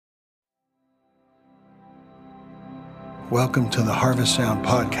Welcome to the Harvest Sound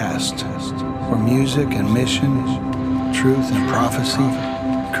Podcast, where music and mission, truth and prophecy,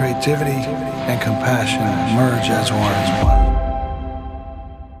 creativity and compassion merge as one.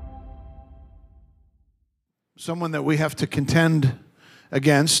 Someone that we have to contend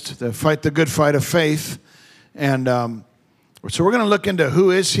against, to fight the good fight of faith. And so we're going to look into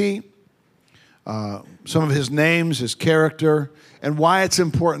who is he, some of his names, his character, and why it's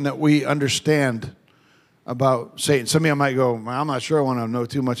important that we understand about Satan. Some of you might go, I'm not sure I want to know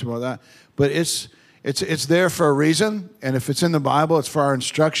too much about that. But it's there for a reason. And if it's in the Bible, it's for our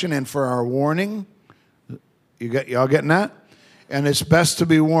instruction and for our warning. Y'all getting that? And it's best to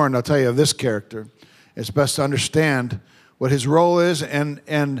be warned, I'll tell you, of this character. It's best to understand what his role is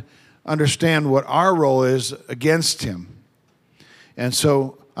and understand what our role is against him. And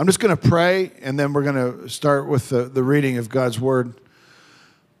so I'm just going to pray, and then we're going to start with the reading of God's Word.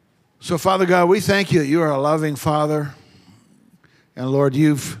 So, Father God, we thank you that you are a loving Father. And, Lord,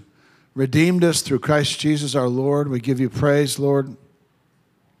 you've redeemed us through Christ Jesus our Lord. We give you praise, Lord.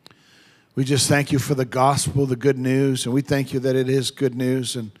 We just thank you for the gospel, the good news, and we thank you that it is good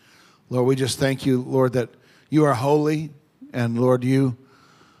news. And, Lord, we just thank you, Lord, that you are holy, and, Lord, you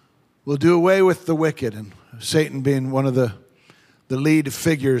will do away with the wicked, and Satan being one of the lead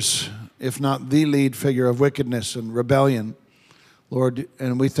figures, if not the lead figure of wickedness and rebellion. Lord,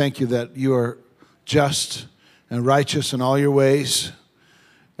 and we thank you that you are just and righteous in all your ways.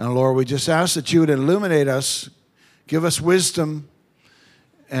 And Lord, we just ask that you would illuminate us, give us wisdom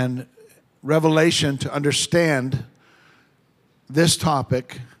and revelation to understand this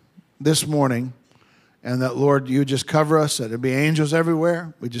topic this morning. And that, Lord, you just cover us, that there be angels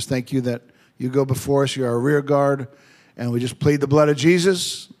everywhere. We just thank you that you go before us, you're our rear guard. And we just plead the blood of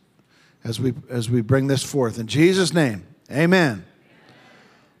Jesus as we bring this forth. In Jesus' name, amen.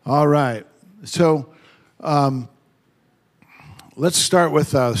 All right, so let's start with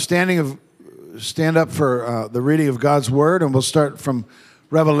stand up for the reading of God's Word, and we'll start from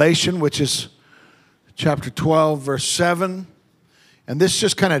Revelation, which is chapter 12, verse 7. And this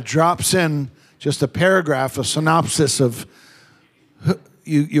just kind of drops in just a paragraph, a synopsis of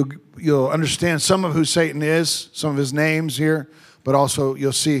you'll understand some of who Satan is, some of his names here, but also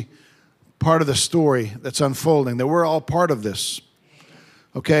you'll see part of the story that's unfolding, that we're all part of this.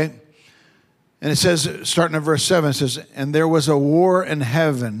 Okay? And it says, starting at verse 7, it says, "And there was a war in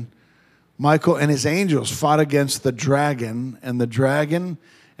heaven. Michael and his angels fought against the dragon, and the dragon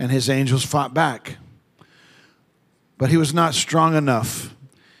and his angels fought back. But he was not strong enough,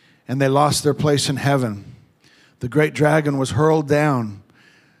 and they lost their place in heaven. The great dragon was hurled down,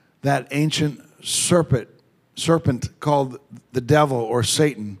 that ancient serpent called the devil or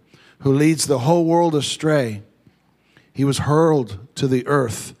Satan, who leads the whole world astray. He was hurled to the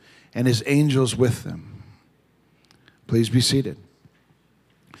earth, and his angels with them." Please be seated.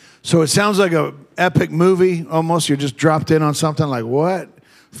 So it sounds like an epic movie, almost. You're just dropped in on something like, what?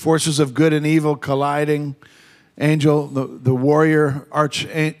 Forces of good and evil colliding. Angel, the warrior,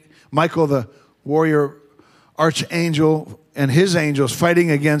 Michael, the warrior archangel, and his angels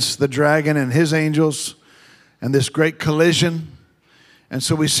fighting against the dragon and his angels, and this great collision. And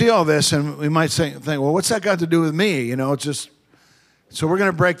so we see all this, and we might think, well, what's that got to do with me? You know, it's just... So we're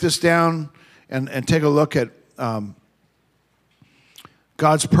going to break this down and take a look at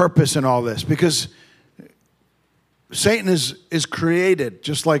God's purpose in all this. Because Satan is created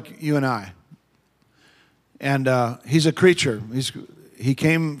just like you and I. And he's a creature. He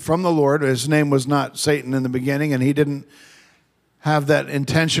came from the Lord. His name was not Satan in the beginning, and he didn't have that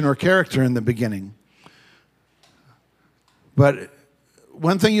intention or character in the beginning. But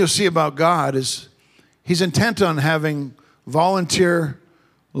one thing you'll see about God is he's intent on having volunteer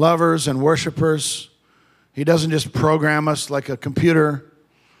lovers and worshipers. He doesn't just program us like a computer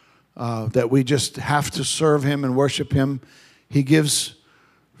that we just have to serve him and worship him. He gives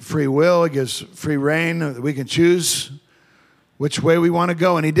free will. He gives free reign that we can choose which way we want to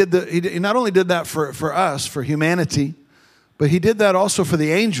go. And he not only did that for us, for humanity, but he did that also for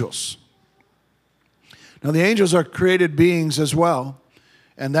the angels. Now, the angels are created beings as well,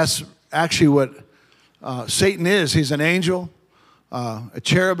 and that's actually what Satan is. He's an angel, a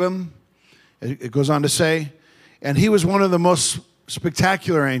cherubim, it goes on to say. And he was one of the most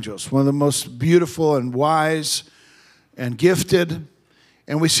spectacular angels, one of the most beautiful and wise and gifted.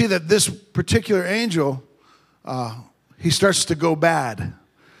 And we see that this particular angel, he starts to go bad.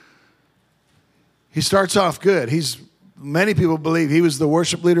 He starts off good. Many people believe he was the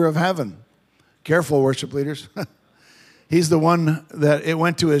worship leader of heaven. Careful, worship leaders. He's the one that it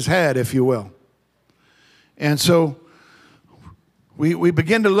went to his head, if you will. And so we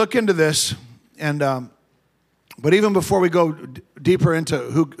begin to look into this, and But even before we go deeper into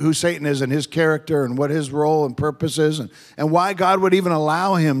who Satan is and his character and what his role and purpose is and why God would even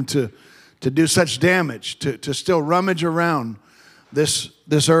allow him to do such damage, to still rummage around this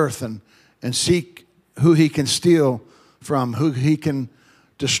earth and seek who he can steal from, who he can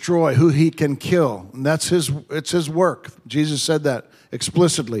destroy, who he can kill. And it's his work. Jesus said that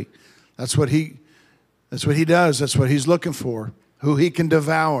explicitly. That's what he does. That's what he's looking for, who he can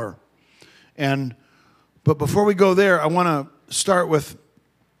devour. But before we go there, I want to start with,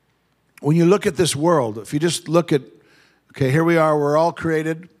 when you look at this world, if you just look at, okay, here we are, we're all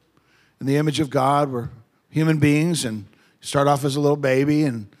created in the image of God. We're human beings, and you start off as a little baby,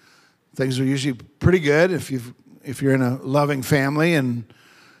 and things are usually pretty good if you're in a loving family, and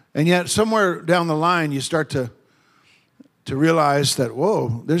yet somewhere down the line you start to realize that,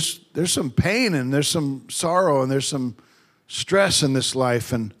 whoa, there's some pain and there's some sorrow and there's some stress in this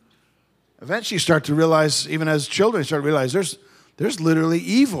life, and eventually you start to realize, even as children, you start to realize there's literally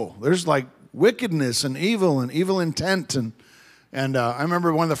evil. There's like wickedness and evil intent. And I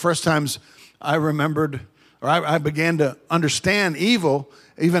remember one of the first times I remembered, or I began to understand evil,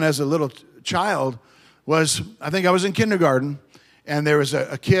 even as a little child, was I think I was in kindergarten, and there was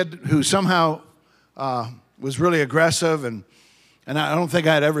a kid who somehow was really aggressive, and I don't think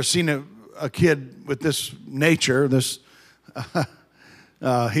I had ever seen a kid with this nature, this...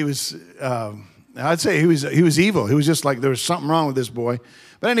 he was, I'd say he was evil. He was just like, there was something wrong with this boy.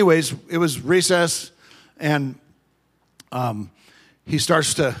 But anyways, it was recess, and he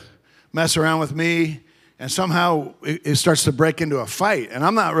starts to mess around with me, and somehow it starts to break into a fight. And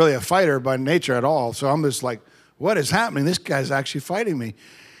I'm not really a fighter by nature at all, so I'm just like, what is happening? This guy's actually fighting me.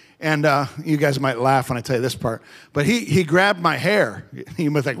 And you guys might laugh when I tell you this part, but he grabbed my hair.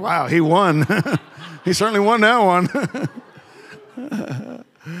 You might think, wow, he won. He certainly won that one.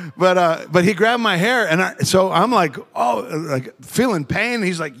 But he grabbed my hair, and so I'm like, feeling pain.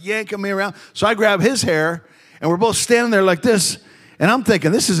 He's like yanking me around. So I grab his hair, and we're both standing there like this, and I'm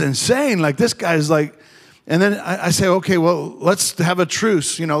thinking, this is insane. Like, this guy's like, and then I say, okay, well, let's have a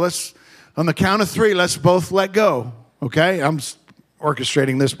truce. Let's, on the count of 3, let's both let go. Okay, I'm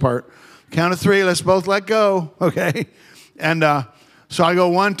orchestrating this part. Count of 3, let's both let go. Okay, and so I go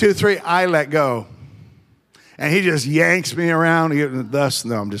 1, 2, 3, I let go. And he just yanks me around.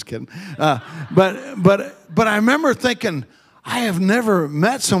 No, I'm just kidding. But I remember thinking, I have never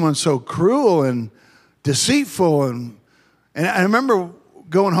met someone so cruel and deceitful. And I remember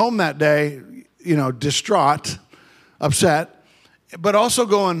going home that day, distraught, upset, but also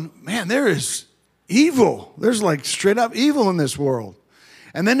going, man, there is evil. There's like straight up evil in this world.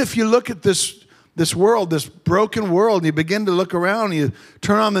 And then if you look at this world, this broken world, and you begin to look around, you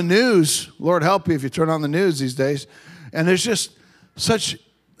turn on the news. Lord help you if you turn on the news these days. And there's just such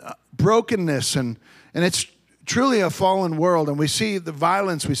brokenness, and it's truly a fallen world. And we see the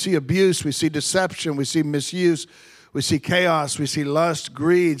violence, we see abuse, we see deception, we see misuse, we see chaos, we see lust,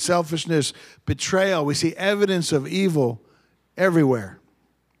 greed, selfishness, betrayal. We see evidence of evil everywhere.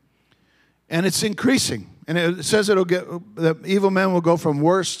 And it's increasing. And it says the evil men will go from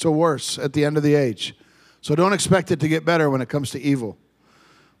worse to worse at the end of the age. So don't expect it to get better when it comes to evil.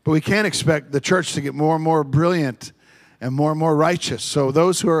 But we can't expect the church to get more and more brilliant and more righteous. So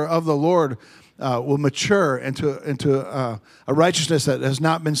those who are of the Lord will mature into a righteousness that has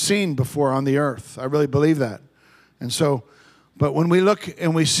not been seen before on the earth. I really believe that. And so, but when we look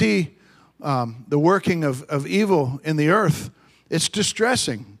and we see the working of evil in the earth, it's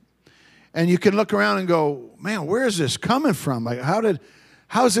distressing. And you can look around and go, man, where is this coming from? Like,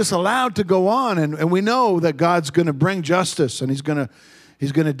 how is this allowed to go on? And we know that God's going to bring justice, and He's going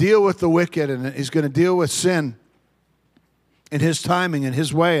to deal with the wicked, and He's going to deal with sin in His timing and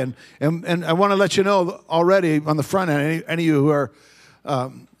His way. And I want to let you know already on the front end, any of you who are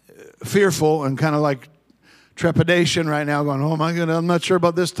fearful and kind of like trepidation right now, going, oh my God, I'm not sure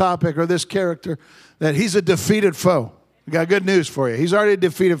about this topic or this character, that He's a defeated foe. We got good news for you. He's already a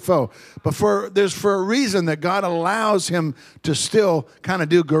defeated foe. But there's for a reason that God allows him to still kind of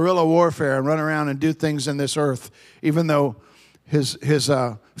do guerrilla warfare and run around and do things in this earth, even though his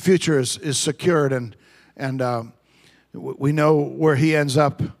future is secured, and we know where he ends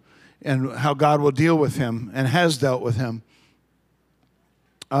up and how God will deal with him and has dealt with him.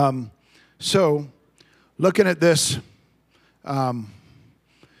 So, looking at this,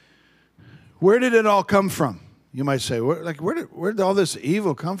 where did it all come from? You might say, where did all this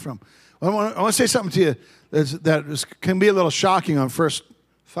evil come from? Well, I want to say something to you that can be a little shocking on first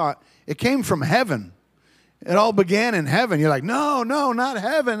thought. It came from heaven. It all began in heaven. You're like, no, not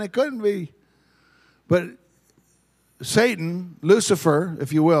heaven. It couldn't be. But Satan, Lucifer,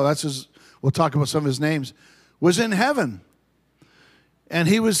 if you will, we'll talk about some of his names, was in heaven. And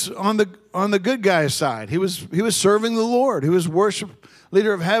he was on the good guy's side. He was serving the Lord. He was worship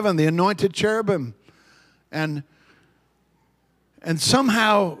leader of heaven, the anointed cherubim. And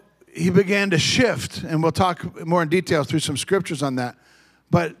somehow he began to shift, and we'll talk more in detail through some scriptures on that.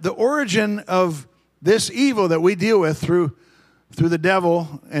 But the origin of this evil that we deal with through the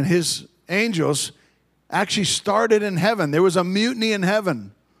devil and his angels actually started in heaven. There was a mutiny in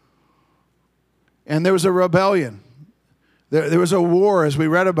heaven, and there was a rebellion. There was a war, as we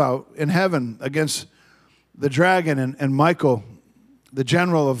read about, in heaven against the dragon and Michael, the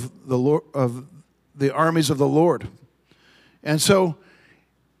general of the Lord, of the armies of the Lord. And so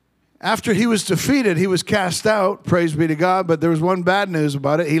after he was defeated, he was cast out, praise be to God, but there was one bad news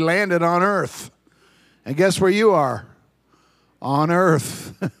about it. He landed on earth. And guess where you are? On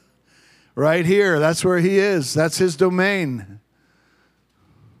earth. Right here. That's where he is. That's his domain.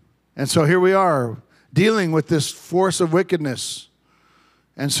 And so here we are, dealing with this force of wickedness.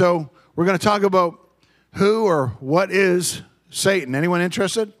 And so we're going to talk about who or what is Satan. Anyone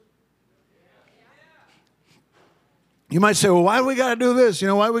interested? You might say, well, why do we got to do this?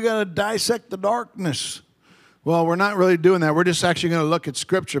 Why do we got to dissect the darkness? Well, we're not really doing that. We're just actually going to look at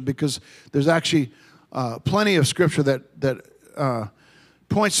Scripture, because there's actually plenty of Scripture that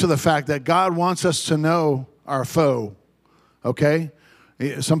points to the fact that God wants us to know our foe, okay?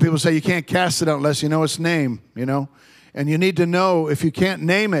 Some people say you can't cast it out unless you know its name, And you need to know, if you can't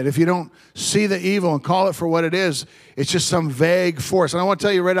name it, if you don't see the evil and call it for what it is, it's just some vague force. And I want to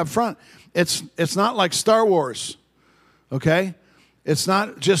tell you right up front, it's not like Star Wars. Okay? It's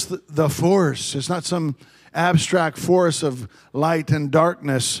not just the force. It's not some abstract force of light and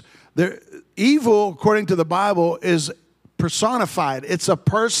darkness. Evil, according to the Bible, is personified. It's a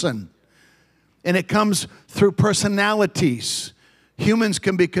person. And it comes through personalities. Humans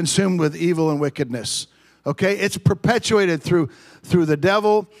can be consumed with evil and wickedness. Okay? It's perpetuated through the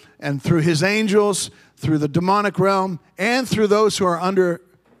devil and through his angels, through the demonic realm, and through those who are under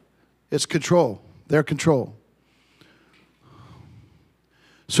its control, their control.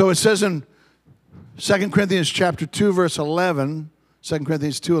 So it says in 2 Corinthians chapter 2, verse 11, 2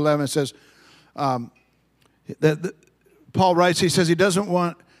 Corinthians 2:11, it says, Paul writes, he says he doesn't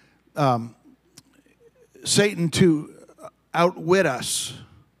want Satan to outwit us,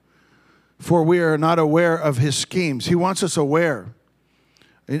 for we are not aware of his schemes. He wants us aware.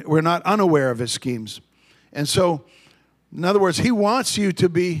 We're not unaware of his schemes. And so, in other words, he wants you to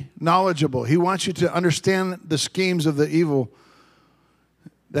be knowledgeable. He wants you to understand the schemes of the evil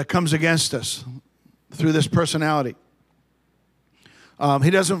that comes against us through this personality. He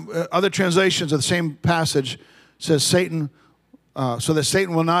doesn't. Other translations of the same passage says Satan, so that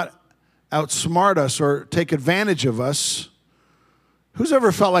Satan will not outsmart us or take advantage of us. Who's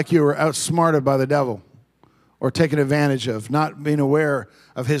ever felt like you were outsmarted by the devil or taken advantage of, not being aware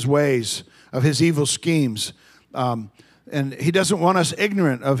of his ways, of his evil schemes? And he doesn't want us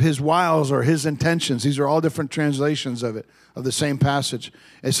ignorant of his wiles or his intentions. These are all different translations of it, of the same passage.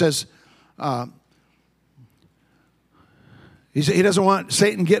 It says, he doesn't want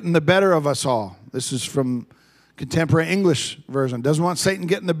Satan getting the better of us all. This is from Contemporary English Version. Doesn't want Satan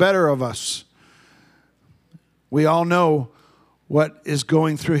getting the better of us. We all know what is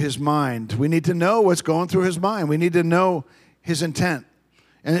going through his mind. We need to know what's going through his mind. We need to know his intent.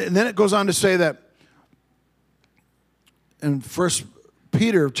 And then it goes on to say that in 1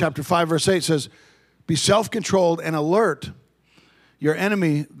 Peter chapter 5, verse 8 says, be self-controlled and alert. Your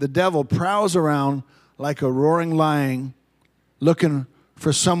enemy, the devil, prowls around like a roaring lion looking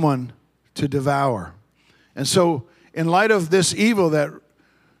for someone to devour. And so, in light of this evil that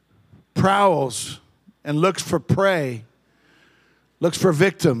prowls and looks for prey, looks for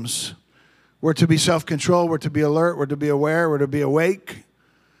victims, we're to be self-controlled, we're to be alert, we're to be aware, we're to be awake,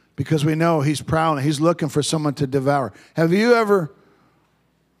 because we know he's prowling, he's looking for someone to devour. Have you ever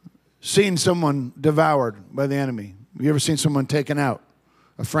seen someone devoured by the enemy? Have you ever seen someone taken out?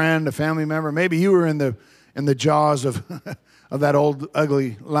 A friend, a family member? Maybe you were in the jaws of of that old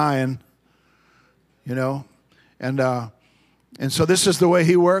ugly lion, And so this is the way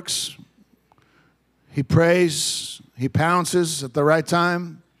he works. He prays, he pounces at the right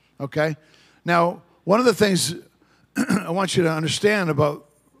time, okay? Now, one of the things I want you to understand about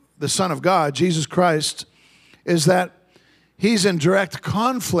the Son of God, Jesus Christ, is that he's in direct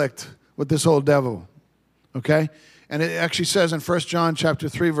conflict with this old devil, okay? And it actually says in 1 John chapter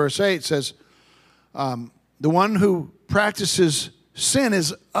 3, verse 8, says, the one who practices sin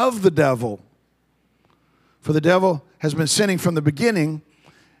is of the devil. For the devil has been sinning from the beginning.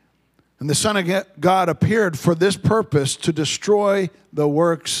 And the Son of God appeared for this purpose, to destroy the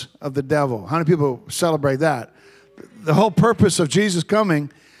works of the devil. How many people celebrate that? The whole purpose of Jesus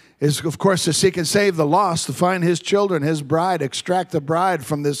coming is, of course, to seek and save the lost, to find his children, his bride, extract the bride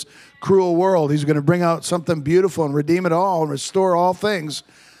from this cruel world. He's going to bring out something beautiful and redeem it all and restore all things.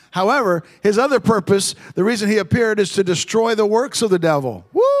 However, his other purpose, the reason he appeared, is to destroy the works of the devil.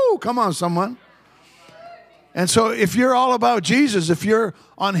 Woo! Come on, someone. And so if you're all about Jesus, if you're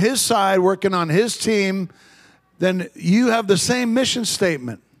on his side, working on his team, then you have the same mission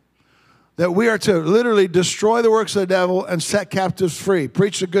statement, that we are to literally destroy the works of the devil and set captives free,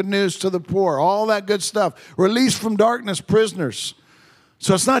 preach the good news to the poor, all that good stuff, release from darkness prisoners.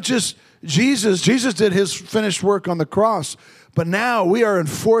 So it's not just Jesus. Jesus did his finished work on the cross, but now we are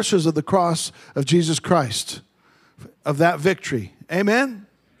enforcers of the cross of Jesus Christ, of that victory. Amen?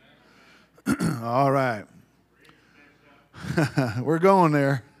 All right. We're going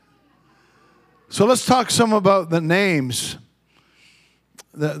there. So let's talk some about the names.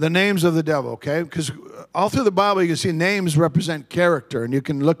 The names of the devil, okay? Because all through the Bible you can see names represent character, and you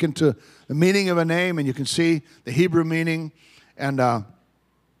can look into the meaning of a name and you can see the Hebrew meaning. And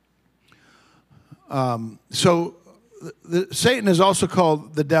so Satan is also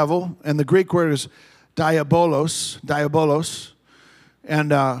called the devil, and the Greek word is diabolos.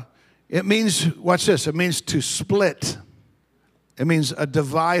 And it means, watch this, it means to split. It means a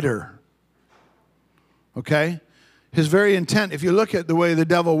divider, okay? His very intent, if you look at the way the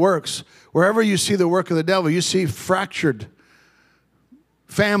devil works, wherever you see the work of the devil, you see fractured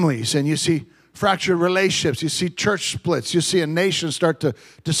families, and you see fractured relationships, you see church splits, you see a nation start to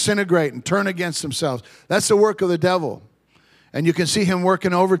disintegrate and turn against themselves. That's the work of the devil. And you can see him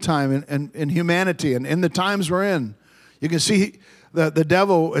working overtime in humanity, and in the times we're in. You can see the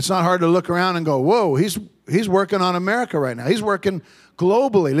devil. It's not hard to look around and go, whoa, he's working on America right now. He's working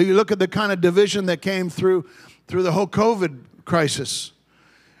globally. You look at the kind of division that came through the whole COVID crisis,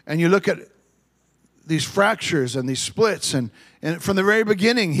 and you look at these fractures and these splits, and from the very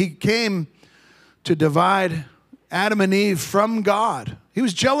beginning, he came to divide Adam and Eve from God. He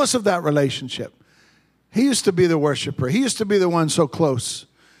was jealous of that relationship. He used to be the worshiper. He used to be the one so close,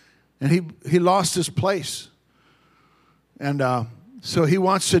 and he lost his place. And so he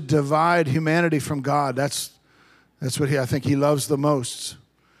wants to divide humanity from God. That's what I think he loves the most.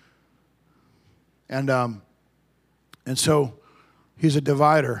 And so he's a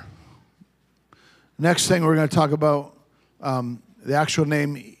divider. Next thing we're going to talk about, the actual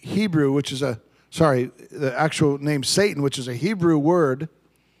name Hebrew, the actual name Satan, which is a Hebrew word.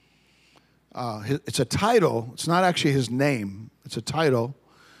 It's a title. It's not actually his name. It's a title.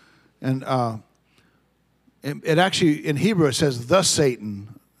 And it actually, in Hebrew, it says the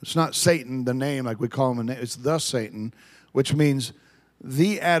Satan. It's not Satan, the name, like we call him. It's the Satan, which means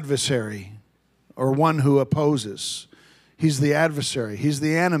the adversary, or one who opposes. He's the adversary. He's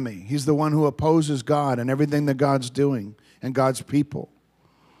the enemy. He's the one who opposes God and everything that God's doing and God's people.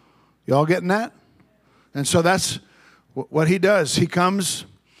 You all getting that? And so that's what he does. He comes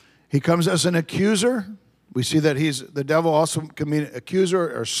as an accuser. We see that the devil also can mean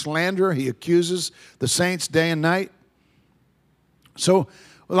accuser or slanderer. He accuses the saints day and night. So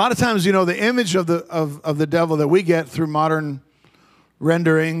a lot of times, the image of the devil that we get through modern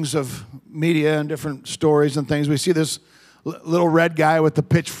renderings of media and different stories and things, we see this little red guy with the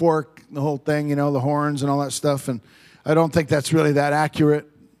pitchfork, the whole thing, the horns and all that stuff. And I don't think that's really that accurate.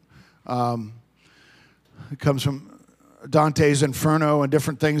 It comes from Dante's Inferno and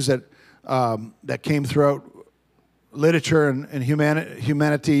different things that came throughout literature and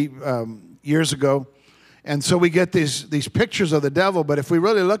humanity years ago. And so we get these pictures of the devil, but if we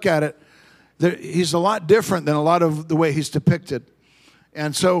really look at it, he's a lot different than a lot of the way he's depicted.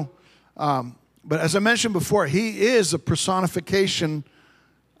 And so, but as I mentioned before, he is a personification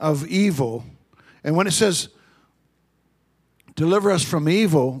of evil. And when it says, deliver us from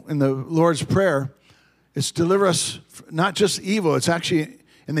evil in the Lord's Prayer, it's deliver us, not just evil, it's actually,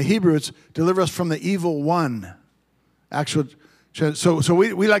 in the Hebrew, it's deliver us from the evil one. So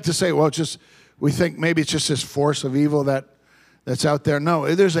we like to say, well, we think maybe it's just this force of evil that's out there.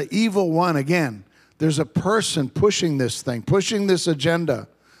 No, there's an evil one again. There's a person pushing this thing, pushing this agenda,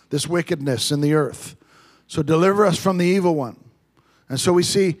 this wickedness in the earth. So deliver us from the evil one. And so we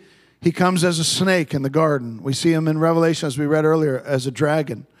see he comes as a snake in the garden. We see him in Revelation, as we read earlier, as a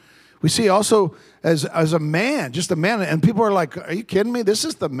dragon. We see also as a man, just a man. And people are like, are you kidding me? This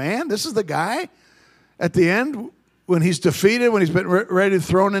is the man? This is the guy? At the end, when he's defeated, when he's been ready to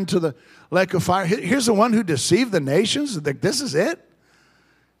thrown into the lake of fire, here's the one who deceived the nations. This is it?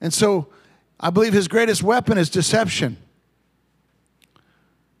 And so I believe his greatest weapon is deception.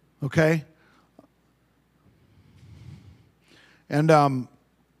 Okay? And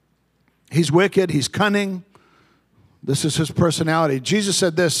he's wicked. He's cunning. This is his personality. Jesus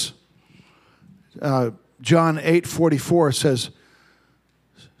said this. John 8:44 says,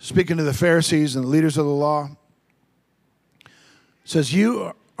 speaking to the Pharisees and the leaders of the law, says,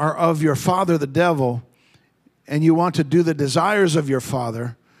 you are of your father the devil, and you want to do the desires of your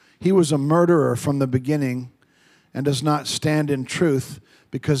father. He was a murderer from the beginning and does not stand in truth,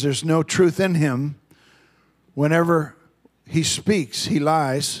 because there's no truth in him. Whenever he speaks, he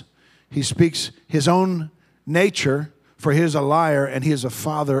lies. He speaks his own nature, for he is a liar, and he is a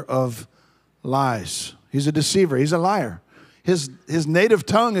father of lies. He's a deceiver. He's a liar. His native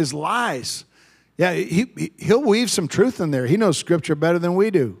tongue is lies. Yeah, he'll weave some truth in there. He knows Scripture better than we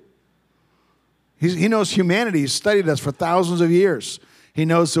do. He knows humanity. He's studied us for thousands of years. He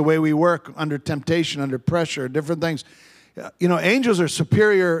knows the way we work under temptation, under pressure, different things. You know, angels are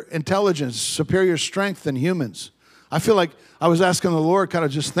superior intelligence, superior strength than humans. I feel like I was asking the Lord, kind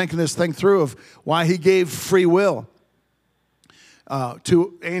of just thinking this thing through, of why he gave free will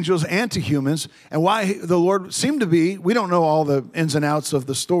to angels and to humans, and why the Lord seemed to be, we don't know all the ins and outs of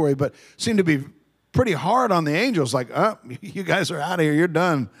the story, but seemed to be pretty hard on the angels, like, oh, you guys are out of here, you're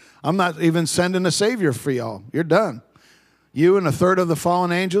done. I'm not even sending a Savior for y'all. You're done. You and a third of the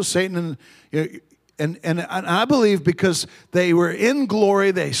fallen angels, Satan, and I believe because they were in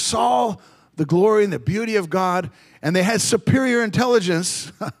glory, they saw the glory and the beauty of God, and they had superior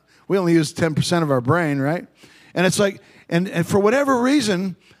intelligence. We only use 10% of our brain, right? And it's like, and for whatever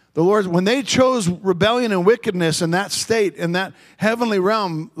reason, the Lord, when they chose rebellion and wickedness in that state, in that heavenly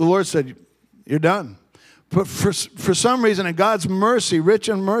realm, the Lord said, you're done. But for some reason, in God's mercy, rich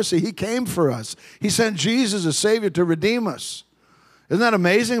in mercy, he came for us. He sent Jesus, a Savior, to redeem us. Isn't that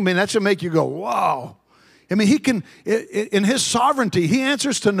amazing? I mean, that should make you go, wow. I mean, he can, in his sovereignty, he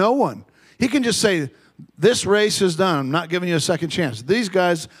answers to no one. He can just say, this race is done. I'm not giving you a second chance. These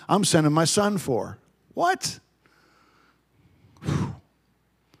guys, I'm sending my son for. What? Whew.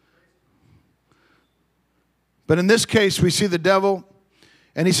 But in this case, we see the devil,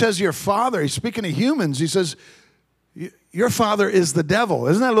 and he says, your father, he's speaking to humans. He says, your father is the devil.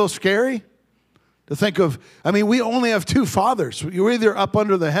 Isn't that a little scary? To think of, I mean, we only have two fathers. You're either up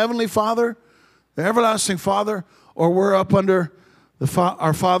under the heavenly Father, the everlasting Father, or we're up under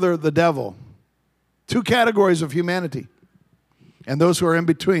our father, the devil. Two categories of humanity. And those who are in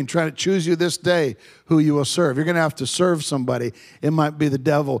between, trying to choose you this day who you will serve. You're going to have to serve somebody. It might be the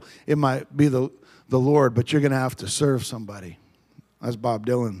devil. It might be the Lord, but you're going to have to serve somebody. That's Bob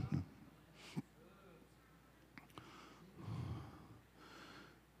Dylan.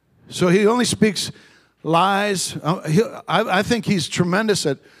 So he only speaks lies. I think he's tremendous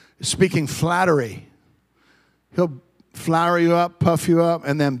at speaking flattery. He'll flower you up, puff you up,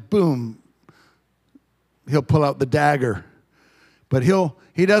 and then boom, he'll pull out the dagger. But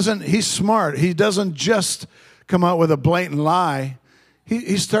he's smart. He doesn't just come out with a blatant lie.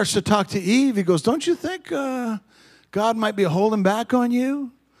 He starts to talk to Eve. He goes, don't you think God might be holding back on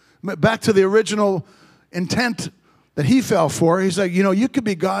you? Back to the original intent that he fell for. He's like, you could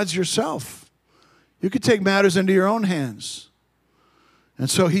be gods yourself. You could take matters into your own hands. And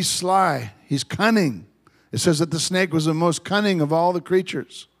so he's sly. He's cunning. It says that the snake was the most cunning of all the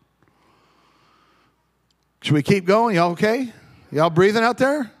creatures. Should we keep going? Y'all okay? Y'all breathing out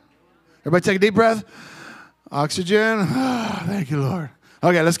there? Everybody take a deep breath. Oxygen. Oh, thank you, Lord.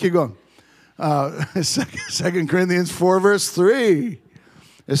 Okay, let's keep going. 2 Corinthians 4, verse 3.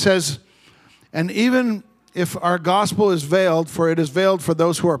 It says, and even if our gospel is veiled, for it is veiled for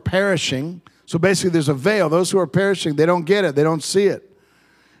those who are perishing. So basically there's a veil. Those who are perishing, they don't get it. They don't see it.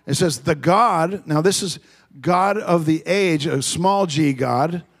 It says the God, now this is God of the age, a small g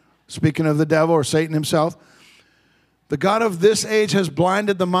God, speaking of the devil or Satan himself. The God of this age has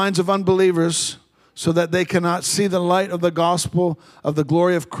blinded the minds of unbelievers so that they cannot see the light of the gospel of the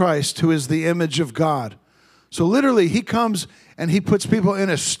glory of Christ, who is the image of God. So literally he comes and he puts people in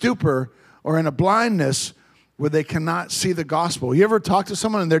a stupor or in a blindness where they cannot see the gospel. You ever talk to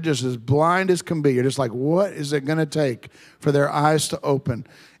someone and they're just as blind as can be? You're just like, what is it going to take for their eyes to open?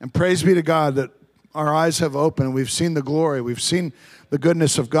 And praise be to God that our eyes have opened and we've seen the glory. We've seen the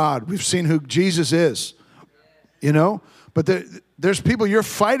goodness of God. We've seen who Jesus is. But there's people you're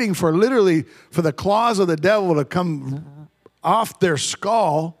fighting for, literally for the claws of the devil to come off their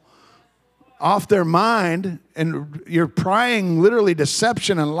skull, off their mind, and you're prying literally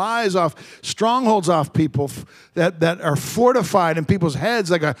deception and lies off, strongholds off people that are fortified in people's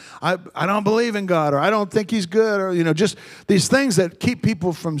heads, like I don't believe in God, or I don't think he's good, or just these things that keep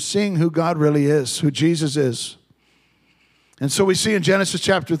people from seeing who God really is, who Jesus is. And so we see in Genesis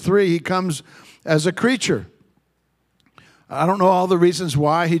chapter 3, he comes as a creature. I don't know all the reasons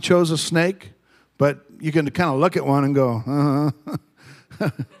why he chose a snake, but you can kind of look at one and go,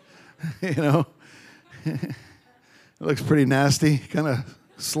 you know, it looks pretty nasty, kind of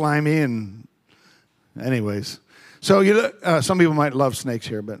slimy, and anyways. So you look, some people might love snakes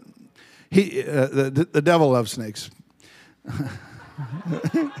here, but the devil loves snakes.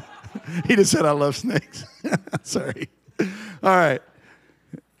 He just said, I love snakes. Sorry. All right.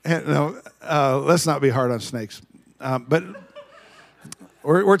 No, let's not be hard on snakes. But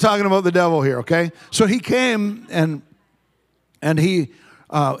we're talking about the devil here, okay? So he came and he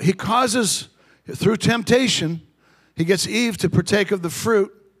causes, through temptation, he gets Eve to partake of the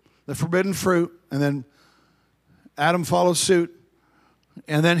fruit, the forbidden fruit, and then Adam follows suit.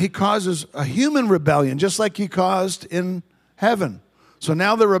 And then he causes a human rebellion, just like he caused in heaven. So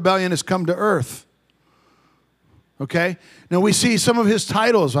now the rebellion has come to earth. Okay? Now we see some of his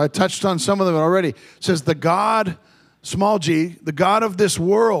titles. I touched on some of them already. It says the God, small g, the God of this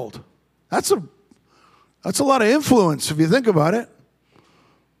world. That's a lot of influence if you think about it.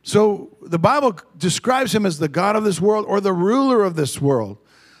 So the Bible describes him as the God of this world or the ruler of this world.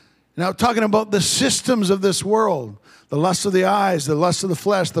 Now talking about the systems of this world, the lust of the eyes, the lust of the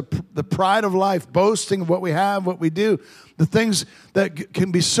flesh, the pride of life, boasting of what we have, what we do, the things that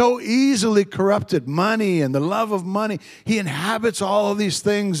can be so easily corrupted, money and the love of money. He inhabits all of these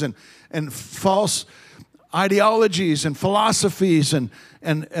things and false ideologies and philosophies and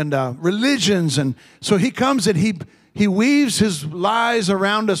religions. And so he comes and he weaves his lies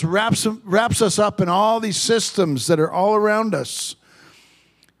around us, wraps us up in all these systems that are all around us.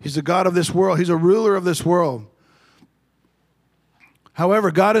 He's the God of this world. He's a ruler of this world.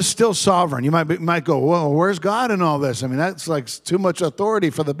 However, God is still sovereign. You might go, well, where's God in all this? I mean, that's like too much authority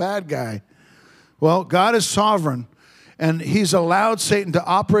for the bad guy. Well, God is sovereign, and he's allowed Satan to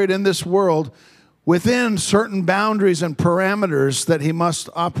operate in this world within certain boundaries and parameters that he must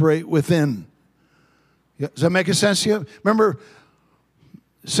operate within. Does that make sense to you? Remember,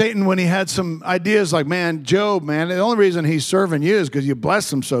 Satan, when he had some ideas like, man, Job, man, the only reason he's serving you is because you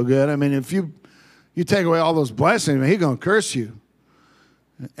bless him so good. I mean, if you take away all those blessings, he's going to curse you.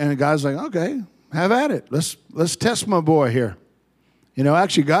 And God's like, okay, have at it. Let's test my boy here. You know,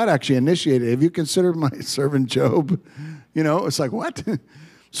 actually, God actually initiated it. Have you considered my servant Job? You know, it's like, what?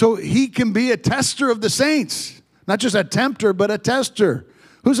 So he can be a tester of the saints. Not just a tempter, but a tester.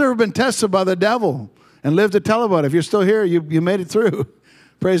 Who's ever been tested by the devil and lived to tell about it? If you're still here, you made it through.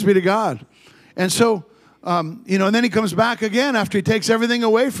 Praise be to God. And so, you know, and then he comes back again after he takes everything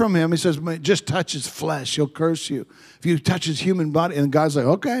away from him. He says, just touch his flesh, he'll curse you. If you touch his human body, and God's like,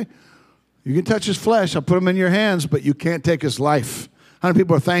 okay, you can touch his flesh, I'll put him in your hands, but you can't take his life. How many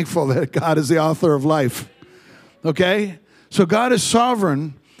people are thankful that God is the author of life? Okay? So God is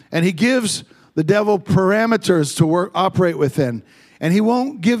sovereign, and he gives the devil parameters to operate within. And he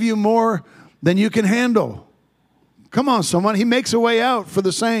won't give you more than you can handle. Come on, someone. He makes a way out for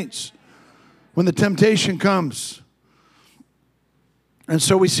the saints when the temptation comes. And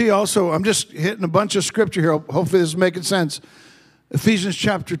so we see also, I'm just hitting a bunch of scripture here. Hopefully this is making sense. Ephesians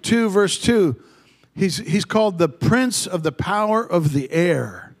chapter 2, verse 2. He's called the prince of the power of the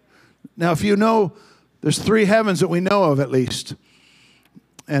air. Now, if you know, there's 3 heavens that we know of at least.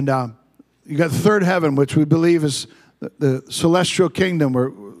 And you got the third heaven, which we believe is the celestial kingdom, where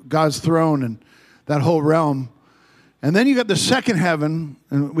God's throne and that whole realm. And then you got the second heaven,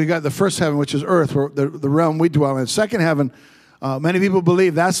 and we got the first heaven, which is earth, where the realm we dwell in. Second heaven, many people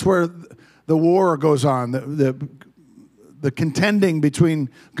believe that's where the war goes on, the contending between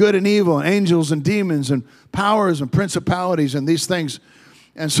good and evil, and angels and demons, and powers and principalities, and these things.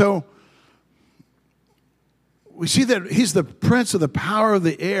 And so we see that he's the prince of the power of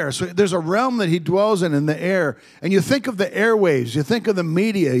the air. So there's a realm that he dwells in the air. And you think of the airwaves, you think of the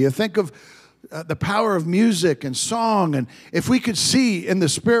media, you think of the power of music and song. And if we could see in the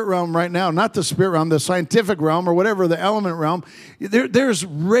spirit realm right now, not the spirit realm, the scientific realm or whatever, the element realm, there's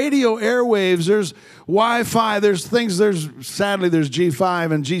radio airwaves, there's Wi-Fi, there's things, sadly there's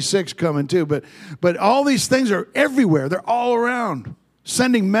G5 and G6 coming too, but all these things are everywhere. They're all around,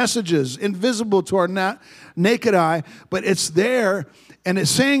 sending messages invisible to our naked eye, but it's there. And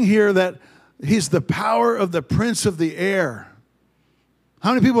it's saying here that he's the power of the prince of the air.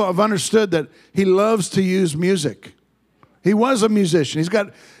 How many people have understood that he loves to use music? He was a musician. He's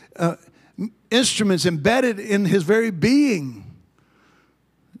got instruments embedded in his very being.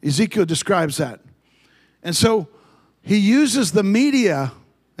 Ezekiel describes that. And so he uses the media.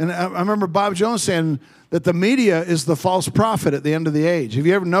 And I remember Bob Jones saying that the media is the false prophet at the end of the age. Have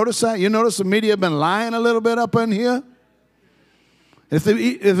you ever noticed that? You notice the media have been lying a little bit up in here? If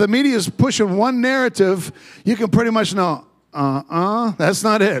the media is pushing one narrative, you can pretty much know, that's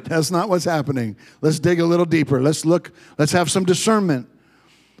not it. That's not what's happening. Let's dig a little deeper. Let's look. Let's have some discernment.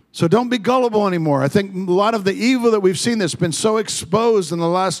 So don't be gullible anymore. I think a lot of the evil that we've seen that's been so exposed in the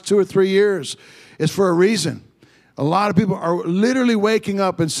last 2 or 3 years is for a reason. A lot of people are literally waking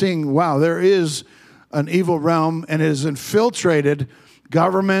up and seeing, wow, there is an evil realm, and it has infiltrated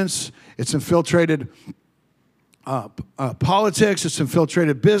governments. It's infiltrated politics. It's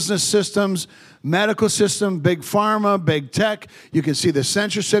infiltrated business systems, medical system, big pharma, big tech. You can see the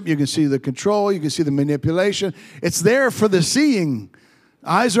censorship. You can see the control. You can see the manipulation. It's there for the seeing.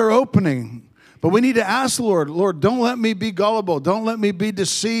 Eyes are opening. But we need to ask the Lord, Lord, don't let me be gullible. Don't let me be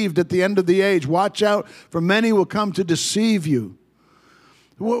deceived at the end of the age. Watch out, for many will come to deceive you.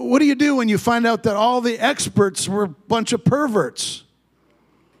 What do you do when you find out that all the experts were a bunch of perverts?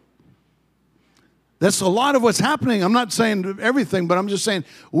 That's a lot of what's happening. I'm not saying everything, but I'm just saying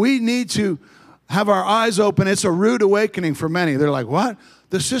we need to have our eyes open. It's a rude awakening for many. They're like, what?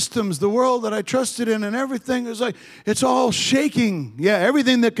 The systems, the world that I trusted in and everything is like, it's all shaking. Yeah,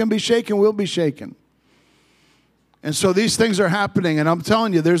 everything that can be shaken will be shaken. And so these things are happening. And I'm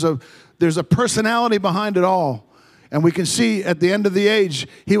telling you, there's a personality behind it all. And we can see at the end of the age,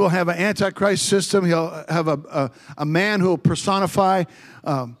 he will have an antichrist system. He'll have a man who will personify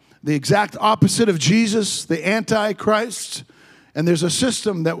the exact opposite of Jesus, the antichrist. And there's a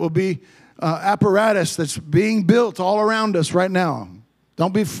system that will be apparatus that's being built all around us right now.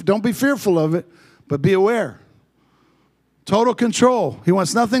 Don't be fearful of it, but be aware. Total control. He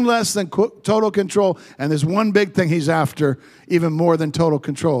wants nothing less than total control. And there's one big thing he's after, even more than total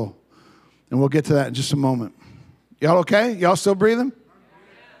control. And we'll get to that in just a moment. Y'all okay? Y'all still breathing?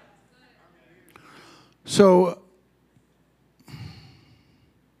 So,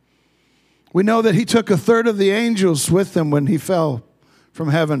 we know that he took a third of the angels with him when he fell from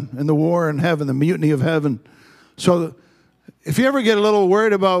heaven, in the war in heaven, the mutiny of heaven. So, if you ever get a little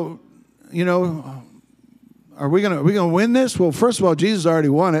worried about, are we gonna win this? Well, first of all, Jesus already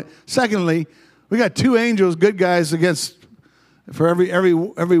won it. Secondly, we got 2 angels, good guys, for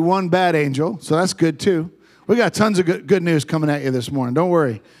every one bad angel. So that's good too. We got tons of good news coming at you this morning. Don't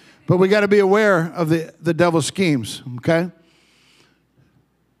worry. But we got to be aware of the devil's schemes, okay?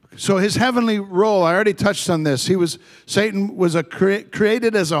 So his heavenly role, I already touched on this. Satan was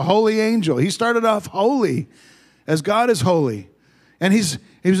created as a holy angel. He started off holy, as God is holy. And he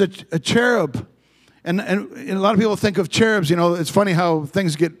was a cherub. And a lot of people think of cherubs, it's funny how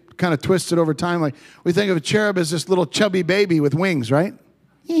things get kind of twisted over time. Like we think of a cherub as this little chubby baby with wings, right?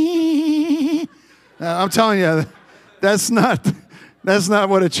 I'm telling you, that's not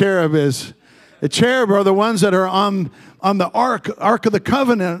what a cherub is. The cherub are the ones that are on the ark of the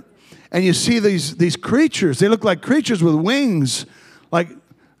covenant, and you see these creatures. They look like creatures with wings, like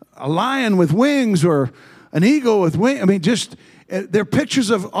a lion with wings or an eagle with wings. I mean, they're pictures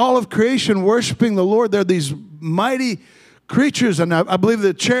of all of creation worshiping the Lord. They're these mighty creatures, and I believe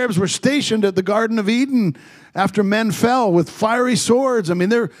the cherubs were stationed at the Garden of Eden after men fell with fiery swords. I mean,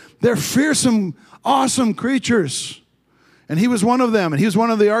 they're fearsome, awesome creatures. And he was one of them, and he was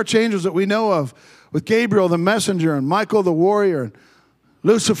one of the archangels that we know of, with Gabriel the messenger and Michael the warrior and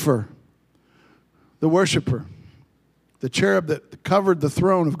Lucifer the worshiper, the cherub that covered the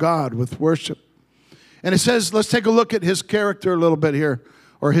throne of God with worship. And it says, let's take a look at his character a little bit here,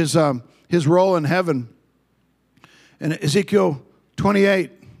 or his role in heaven. In Ezekiel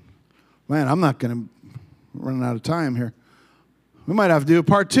 28, man, I'm not going to run out of time here. We might have to do a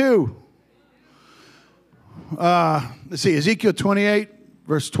part 2. Let's see, Ezekiel 28,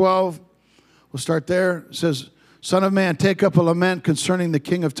 verse 12. We'll start there. It says, Son of man, take up a lament concerning the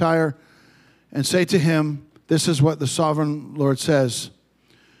king of Tyre and say to him, this is what the sovereign Lord says.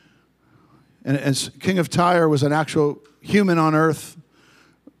 And king of Tyre was an actual human on earth.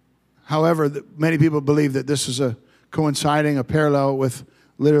 However, many people believe that this is a parallel with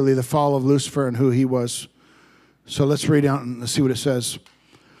literally the fall of Lucifer and who he was. So let's read out and see what it says.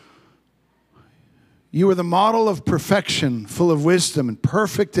 You were the model of perfection, full of wisdom and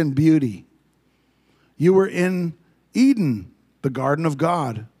perfect in beauty. You were in Eden, the garden of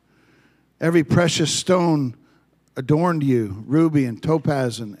God. Every precious stone adorned you, ruby and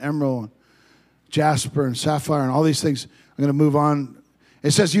topaz and emerald, and jasper and sapphire and all these things. I'm going to move on.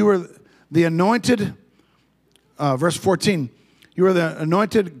 It says you were the anointed, verse 14, you were the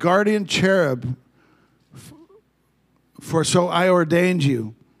anointed guardian cherub, for so I ordained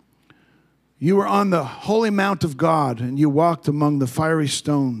you. You were on the holy mount of God, and you walked among the fiery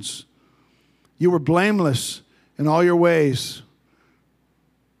stones. You were blameless in all your ways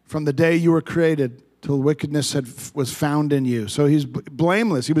from the day you were created till wickedness was found in you. So he's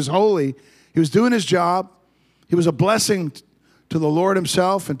blameless. He was holy. He was doing his job. He was a blessing to the Lord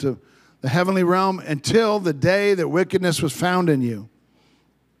himself and to the heavenly realm until the day that wickedness was found in you.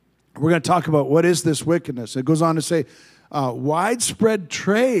 We're going to talk about what is this wickedness. It goes on to say, widespread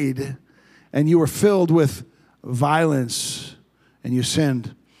trade, and you were filled with violence, and you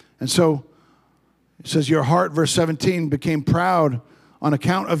sinned. And so it says your heart, verse 17, became proud on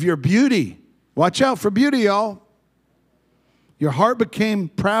account of your beauty. Watch out for beauty, y'all. Your heart became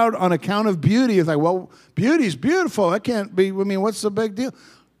proud on account of beauty. It's like, well, beauty's beautiful. That can't be, I mean, what's the big deal?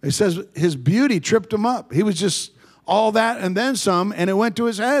 It says his beauty tripped him up. He was just all that and then some, and it went to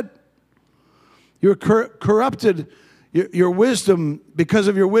his head. You were corrupted your wisdom, because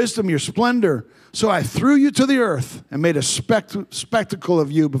of your wisdom, your splendor. So I threw you to the earth and made a spectacle of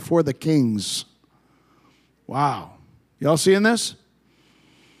you before the kings. Wow. Y'all seeing this?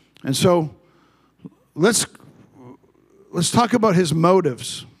 And so let's talk about his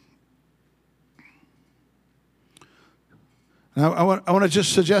motives. Now, I want to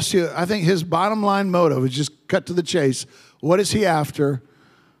just suggest to you, I think his bottom line motive is just cut to the chase. What is he after?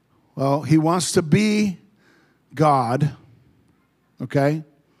 Well, he wants to be God, okay?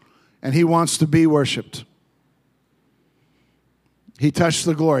 And he wants to be worshiped. He touched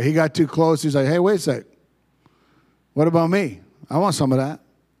the glory. He got too close. He's like, hey, wait a sec. What about me? I want some of that.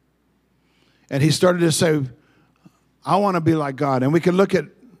 And he started to say, I want to be like God. And we can look at,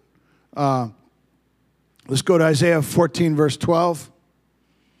 let's go to Isaiah 14, verse 12.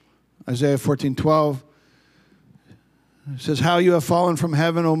 Isaiah 14, 12. It says, how you have fallen from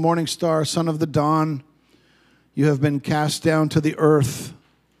heaven, O morning star, son of the dawn. You have been cast down to the earth.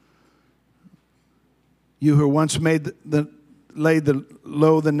 You who once laid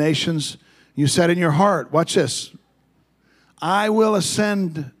low the nations. You said in your heart, watch this, I will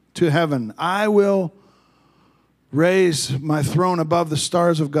ascend to heaven. I will raise my throne above the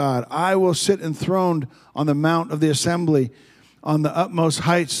stars of God. I will sit enthroned on the mount of the assembly, on the utmost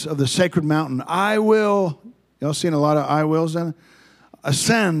heights of the sacred mountain. I will, y'all seen a lot of I wills in it?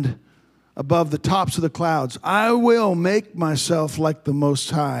 Ascend above the tops of the clouds. I will make myself like the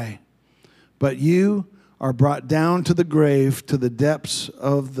Most High. But you are brought down to the grave, to the depths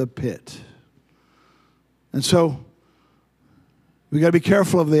of the pit. And so we got to be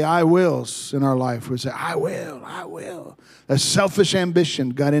careful of the I wills in our life. We say, I will, I will. That selfish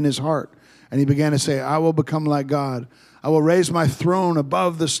ambition got in his heart. And he began to say, I will become like God. I will raise my throne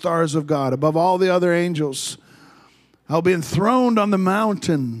above the stars of God, above all the other angels. I'll be enthroned on the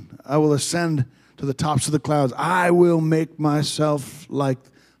mountain. I will ascend to the tops of the clouds. I will make myself like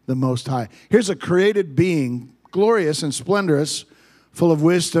the Most High. Here's a created being, glorious and splendorous, full of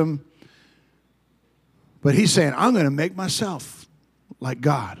wisdom. But he's saying, I'm going to make myself like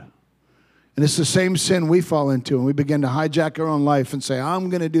God. And it's the same sin we fall into, and we begin to hijack our own life and say, I'm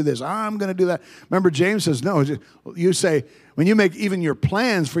going to do this, I'm going to do that. Remember, James says, no, you say, when you make even your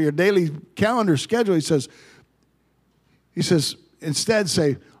plans for your daily calendar schedule, he says, instead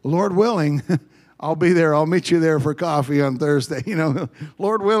say, Lord willing, I'll be there, I'll meet you there for coffee on Thursday. You know,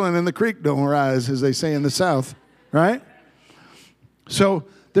 Lord willing, and the creek don't rise, as they say in the South, right? So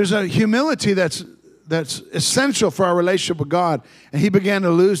there's a humility that's essential for our relationship with God. And he began to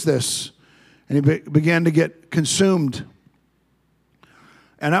lose this. And he began to get consumed.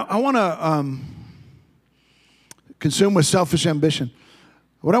 And I want to consume with selfish ambition.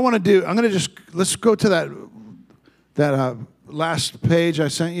 What I want to do, let's go to that last page I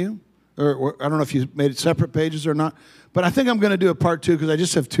sent you. Or I don't know if you made it separate pages or not. But I think I'm going to do a part 2 because I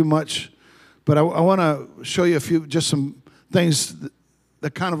just have too much. But I want to show you some things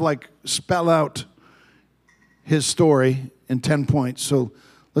that kind of like spell out his story in 10 points. So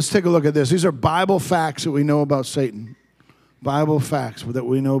let's take a look at this. These are Bible facts that we know about Satan. Bible facts that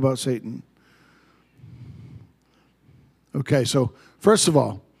we know about Satan. Okay, so first of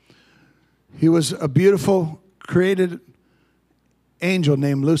all, he was a beautiful, created angel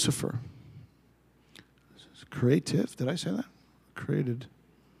named Lucifer. Creative? Did I say that? Created.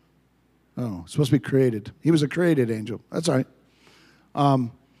 Oh, it's supposed to be created. He was a created angel. That's all right.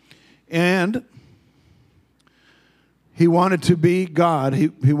 And he wanted to be God.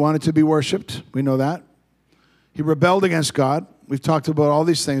 He wanted to be worshipped. We know that. He rebelled against God. We've talked about all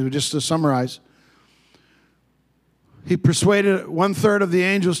these things, but just to summarize. He persuaded 1/3 of the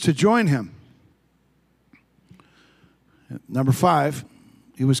angels to join him. Number 5,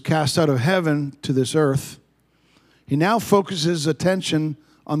 he was cast out of heaven to this earth. He now focuses his attention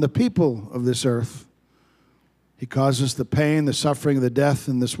on the people of this earth. He causes the pain, the suffering, the death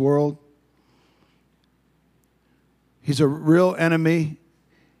in this world. He's a real enemy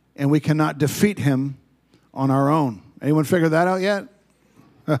and we cannot defeat him on our own. Anyone figure that out yet?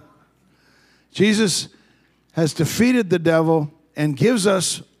 Jesus has defeated the devil and gives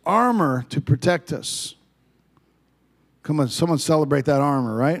us armor to protect us. Come on, someone celebrate that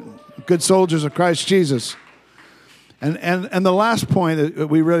armor, right? Good soldiers of Christ Jesus. And the last point that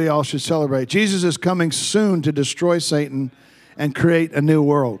we really all should celebrate, Jesus is coming soon to destroy Satan and create a new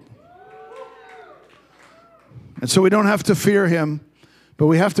world. And so we don't have to fear him, but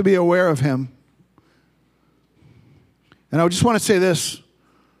we have to be aware of him. And I just want to say this,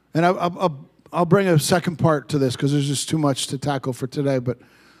 and I'll bring a second part to this because there's just too much to tackle for today. But,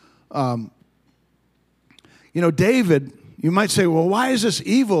 David, you might say, well, why is this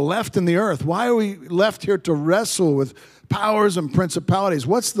evil left in the earth? Why are we left here to wrestle with powers and principalities?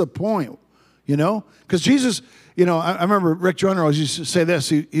 What's the point? Because Jesus, I remember Rick Joyner always used to say this.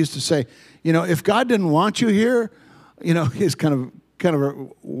 He used to say, if God didn't want you here, he's kind of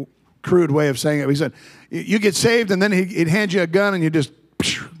a crude way of saying it. He said, you get saved and then he'd hand you a gun and you just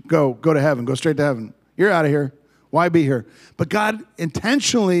go to heaven, go straight to heaven. You're out of here. Why be here? But God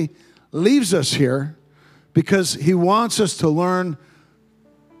intentionally leaves us here because he wants us to learn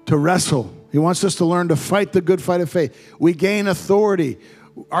to wrestle. He wants us to learn to fight the good fight of faith. We gain authority.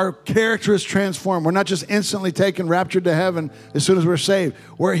 Our character is transformed. We're not just instantly taken, raptured to heaven as soon as we're saved.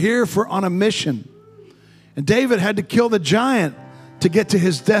 We're here on a mission. And David had to kill the giant to get to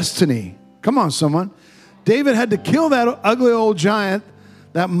his destiny. Come on, someone. David had to kill that ugly old giant,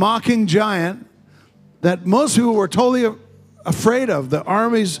 that mocking giant that most people were totally afraid of. The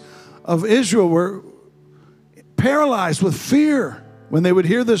armies of Israel were paralyzed with fear when they would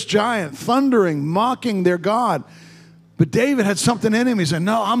hear this giant thundering, mocking their God. But David had something in him. He said,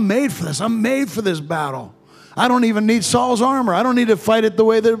 no, I'm made for this. I'm made for this battle. I don't even need Saul's armor. I don't need to fight it the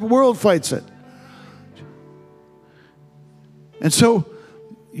way the world fights it. And so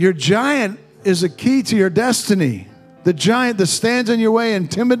your giant is a key to your destiny. The giant that stands in your way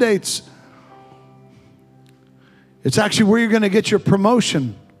intimidates. It's actually where you're going to get your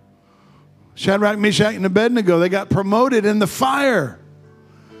promotion. Shadrach, Meshach, and Abednego, they got promoted in the fire.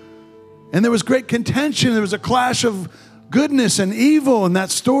 And there was great contention. There was a clash of goodness and evil in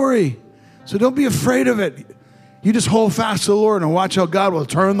that story. So don't be afraid of it. You just hold fast to the Lord and watch how God will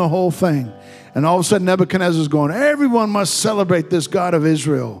turn the whole thing. And all of a sudden Nebuchadnezzar's going, everyone must celebrate this God of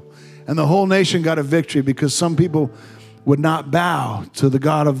Israel. And the whole nation got a victory because some people would not bow to the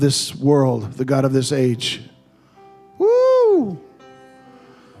God of this world, the God of this age. Woo!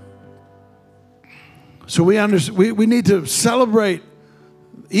 So we need to celebrate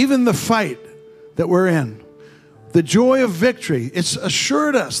even the fight that we're in. The joy of victory. It's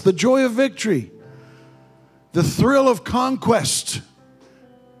assured us the joy of victory. The thrill of conquest.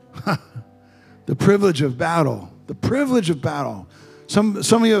 The privilege of battle. The privilege of battle. Some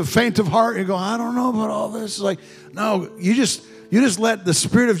of you have faint of heart. You go, I don't know about all this. It's like, no, you just let the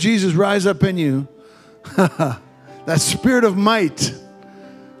Spirit of Jesus rise up in you. That spirit of might.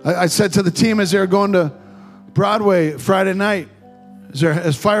 I said to the team as they were going to Broadway Friday night,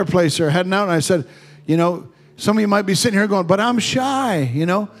 as Fireplace, they're heading out, and I said, some of you might be sitting here going, but I'm shy,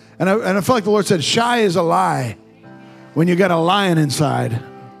 And I felt like the Lord said, shy is a lie when you got a lion inside.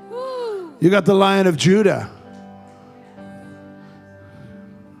 You got the Lion of Judah.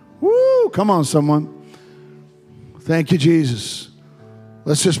 Woo! Come on, someone. Thank you, Jesus.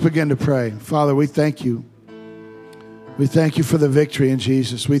 Let's just begin to pray. Father, we thank you. We thank you for the victory in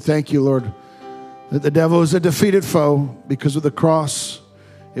Jesus. We thank you, Lord, that the devil is a defeated foe because of the cross.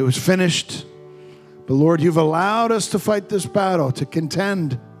 It was finished. But Lord, you've allowed us to fight this battle, to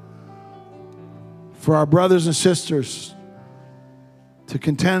contend for our brothers and sisters, to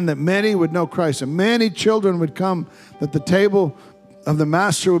contend that many would know Christ and many children would come, that the table of the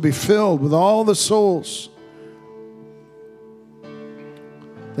Master would be filled with all the souls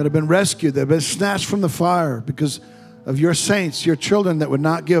that have been rescued, that have been snatched from the fire because of your saints, your children that would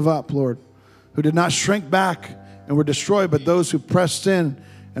not give up, Lord, who did not shrink back and were destroyed, but those who pressed in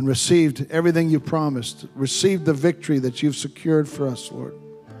and received everything you promised, received the victory that you've secured for us, Lord.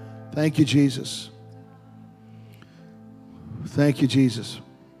 Thank you, Jesus. Thank you, Jesus.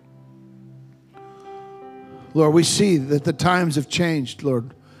 Lord, we see that the times have changed,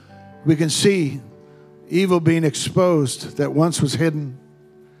 Lord. We can see evil being exposed that once was hidden.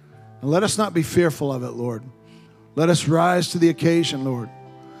 And let us not be fearful of it, Lord. Let us rise to the occasion, Lord.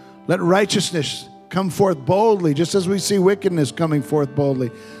 Let righteousness come forth boldly, just as we see wickedness coming forth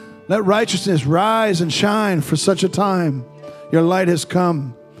boldly. Let righteousness rise and shine for such a time. Your light has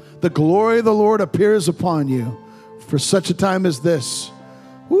come. The glory of the Lord appears upon you for such a time as this.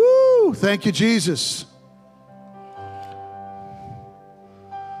 Woo! Thank you, Jesus.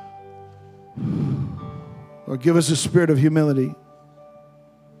 Lord, give us a spirit of humility,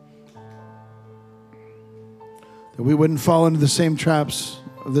 that we wouldn't fall into the same traps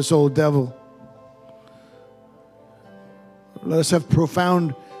of this old devil. Let us have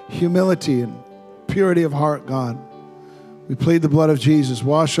profound humility and purity of heart, God. We plead the blood of Jesus.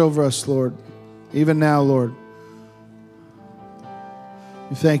 Wash over us, Lord, even now, Lord.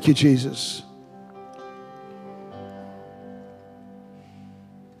 We thank you, Jesus.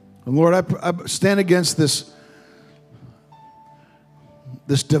 And Lord, I stand against this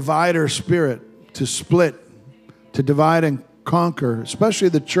divider spirit to split, to divide and conquer, especially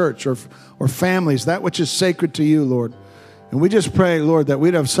the church or families, that which is sacred to you, Lord. And we just pray, Lord, that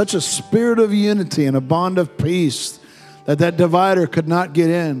we'd have such a spirit of unity and a bond of peace that divider could not get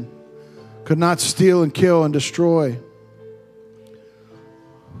in, could not steal and kill and destroy.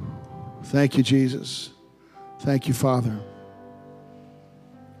 Thank you, Jesus. Thank you, Father.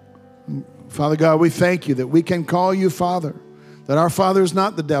 Father God, we thank you that we can call you Father, that our Father is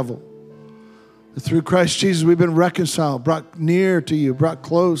not the devil, that through Christ Jesus we've been reconciled, brought near to you, brought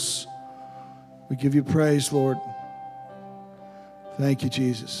close. We give you praise, Lord. Thank you,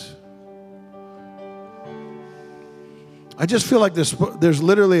 Jesus. I just feel like there's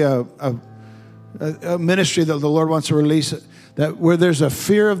literally a ministry that the Lord wants to release, that where there's a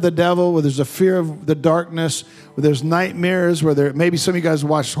fear of the devil, where there's a fear of the darkness, where there's nightmares, where maybe some of you guys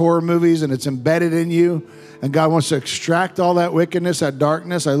watch horror movies and it's embedded in you, and God wants to extract all that wickedness, that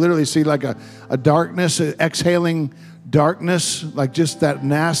darkness. I literally see like a darkness, exhaling darkness, like just that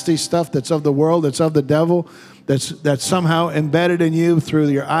nasty stuff that's of the world, that's of the devil, that's somehow embedded in you through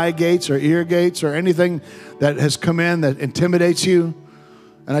your eye gates or ear gates or anything that has come in that intimidates you.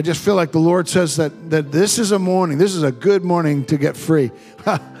 And I just feel like the Lord says that this is a morning, this is a good morning to get free.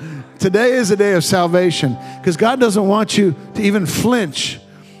 Today is a day of salvation, because God doesn't want you to even flinch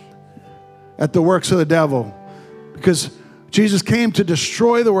at the works of the devil, because Jesus came to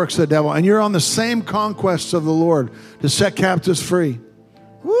destroy the works of the devil, and you're on the same conquests of the Lord to set captives free.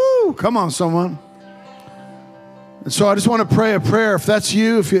 Woo! Come on, someone. And so I just want to pray a prayer. If that's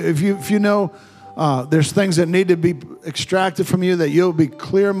you, if you know there's things that need to be extracted from you, that you'll be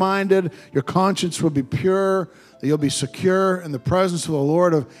clear-minded, your conscience will be pure, that you'll be secure in the presence of the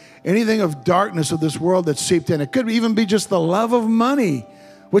Lord, of anything of darkness of this world that's seeped in. It could even be just the love of money,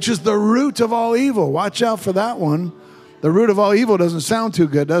 which is the root of all evil. Watch out for that one. The root of all evil doesn't sound too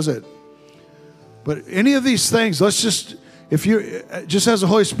good, does it? But any of these things, let's just, if you, just as the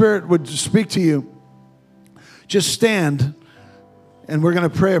Holy Spirit would speak to you, just stand, and we're going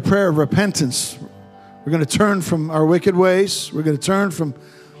to pray a prayer of repentance. We're going to turn from our wicked ways. We're going to turn from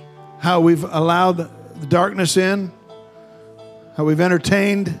how we've allowed the darkness in, how we've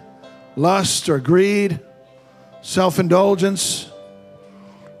entertained lust or greed, self-indulgence.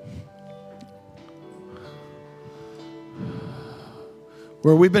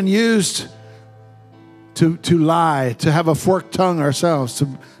 Where we've been used to lie, to have a forked tongue ourselves,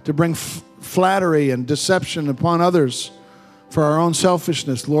 to bring flattery and deception upon others for our own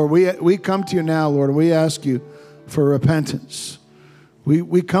selfishness. Lord, we come to you now, Lord, and we ask you for repentance.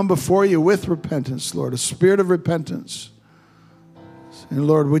 We come before you with repentance, Lord, a spirit of repentance. And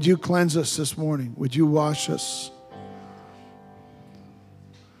Lord, would you cleanse us this morning? Would you wash us?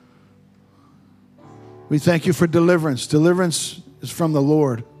 We thank you for deliverance. Deliverance is from the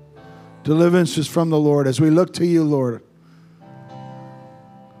Lord. Deliverance is from the Lord. As we look to you, Lord,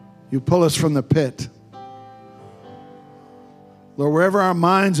 you pull us from the pit. Lord, wherever our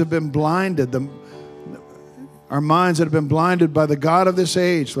minds have been blinded, our minds that have been blinded by the God of this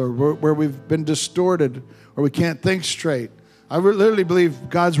age, Lord, where we've been distorted, where we can't think straight. I literally believe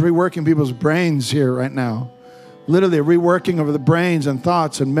God's reworking people's brains here right now. Literally reworking of the brains and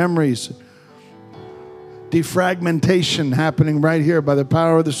thoughts and memories. Defragmentation happening right here by the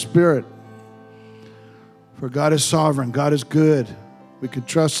power of the Spirit. For God is sovereign. God is good. We can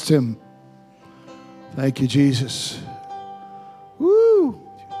trust him. Thank you, Jesus. Woo!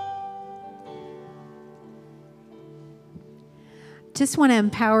 Just want to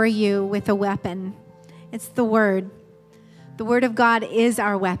empower you with a weapon. It's the Word. The Word of God is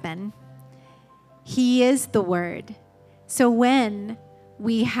our weapon. He is the Word. So when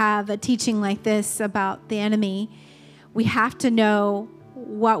we have a teaching like this about the enemy, we have to know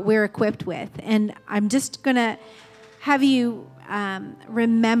what we're equipped with. And I'm just going to have you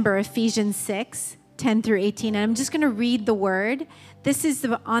remember Ephesians 6, 10 through 18. And I'm just going to read the word. This is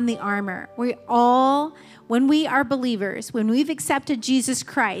on the armor. We all, when we are believers, when we've accepted Jesus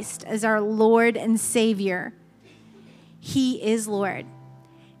Christ as our Lord and Savior, he is Lord.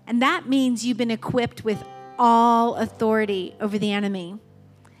 And that means you've been equipped with all authority over the enemy.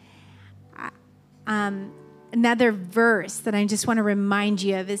 Another verse that I just want to remind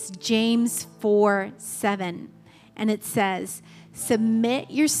you of is James 4:7. And it says,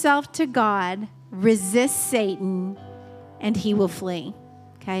 submit yourself to God, resist Satan, and he will flee.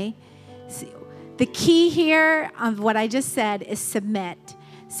 Okay? So the key here of what I just said is submit.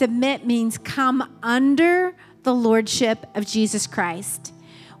 Submit means come under the lordship of Jesus Christ.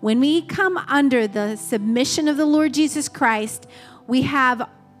 When we come under the submission of the Lord Jesus Christ, we have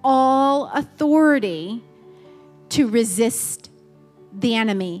all authority to resist the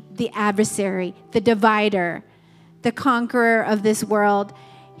enemy, the adversary, the divider, the conqueror of this world.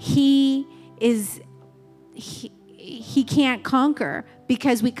 He can't conquer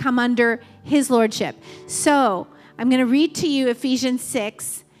because we come under his lordship. So I'm going to read to you Ephesians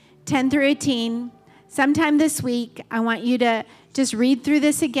 6:10-18. Sometime this week, I want you to just read through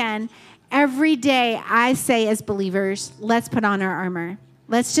this again. Every day I say as believers, let's put on our armor.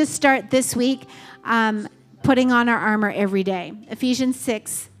 Let's just start this week putting on our armor every day. Ephesians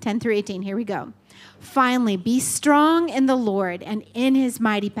 6:10-18. Here we go. Finally, be strong in the Lord and in his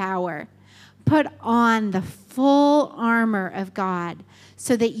mighty power. Put on the full armor of God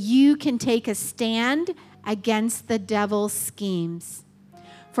so that you can take a stand against the devil's schemes.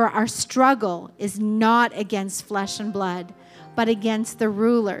 For our struggle is not against flesh and blood, but against the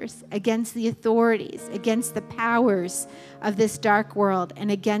rulers, against the authorities, against the powers of this dark world,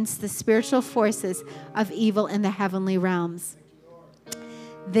 and against the spiritual forces of evil in the heavenly realms.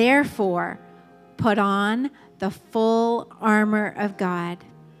 Therefore, put on the full armor of God,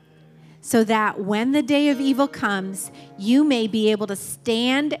 so that when the day of evil comes, you may be able to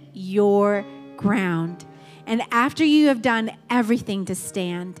stand your ground. And after you have done everything to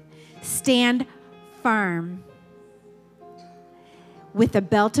stand, stand firm, with a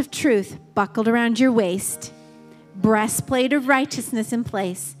belt of truth buckled around your waist, breastplate of righteousness in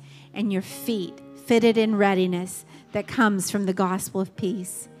place, and your feet fitted in readiness that comes from the gospel of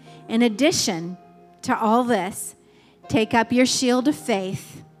peace. In addition to all this, take up your shield of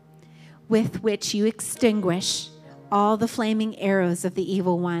faith, with which you extinguish all the flaming arrows of the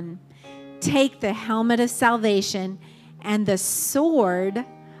evil one. Take the helmet of salvation and the sword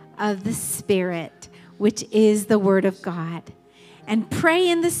of the Spirit, which is the word of God. And pray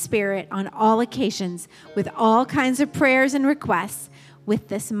in the Spirit on all occasions with all kinds of prayers and requests. With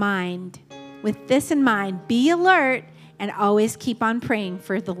this in mind, be alert and always keep on praying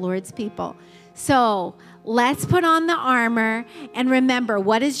for the Lord's people. So let's put on the armor and remember,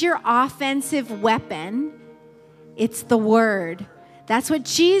 what is your offensive weapon? It's the word. That's what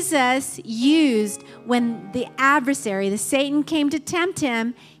Jesus used when the adversary, the Satan, came to tempt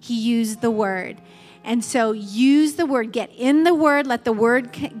him. He used the word. And so use the word. Get in the word. Let the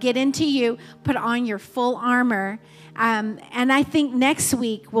word get into you. Put on your full armor. And I think next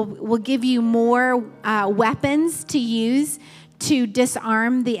week we'll give you more weapons to use to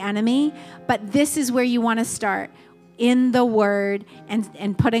disarm the enemy. But this is where you want to start, in the word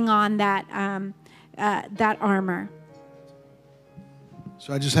and putting on that armor.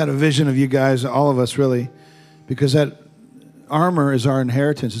 So I just had a vision of you guys, all of us really, because that armor is our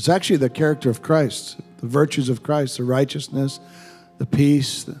inheritance. It's actually the character of Christ, the virtues of Christ, the righteousness, the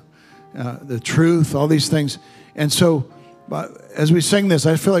peace, the truth, all these things. And so as we sing this,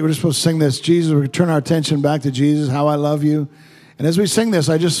 I feel like we're just supposed to sing this. Jesus, we turn our attention back to Jesus, how I love you. And as we sing this,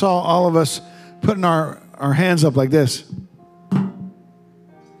 I just saw all of us putting our hands up like this.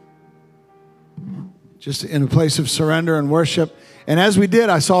 Just in a place of surrender and worship. And as we did,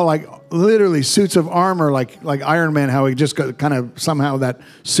 I saw like literally suits of armor, like Iron Man, how he just got kind of somehow that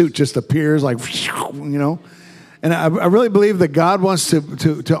suit just appears, like, you know. And I really believe that God wants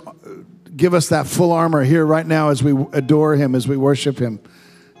to give us that full armor here right now as we adore him, as we worship him.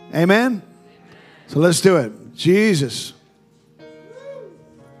 Amen? So let's do it. Jesus.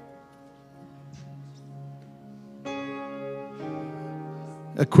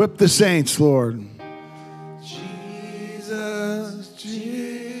 Equip the saints, Lord. Jesus.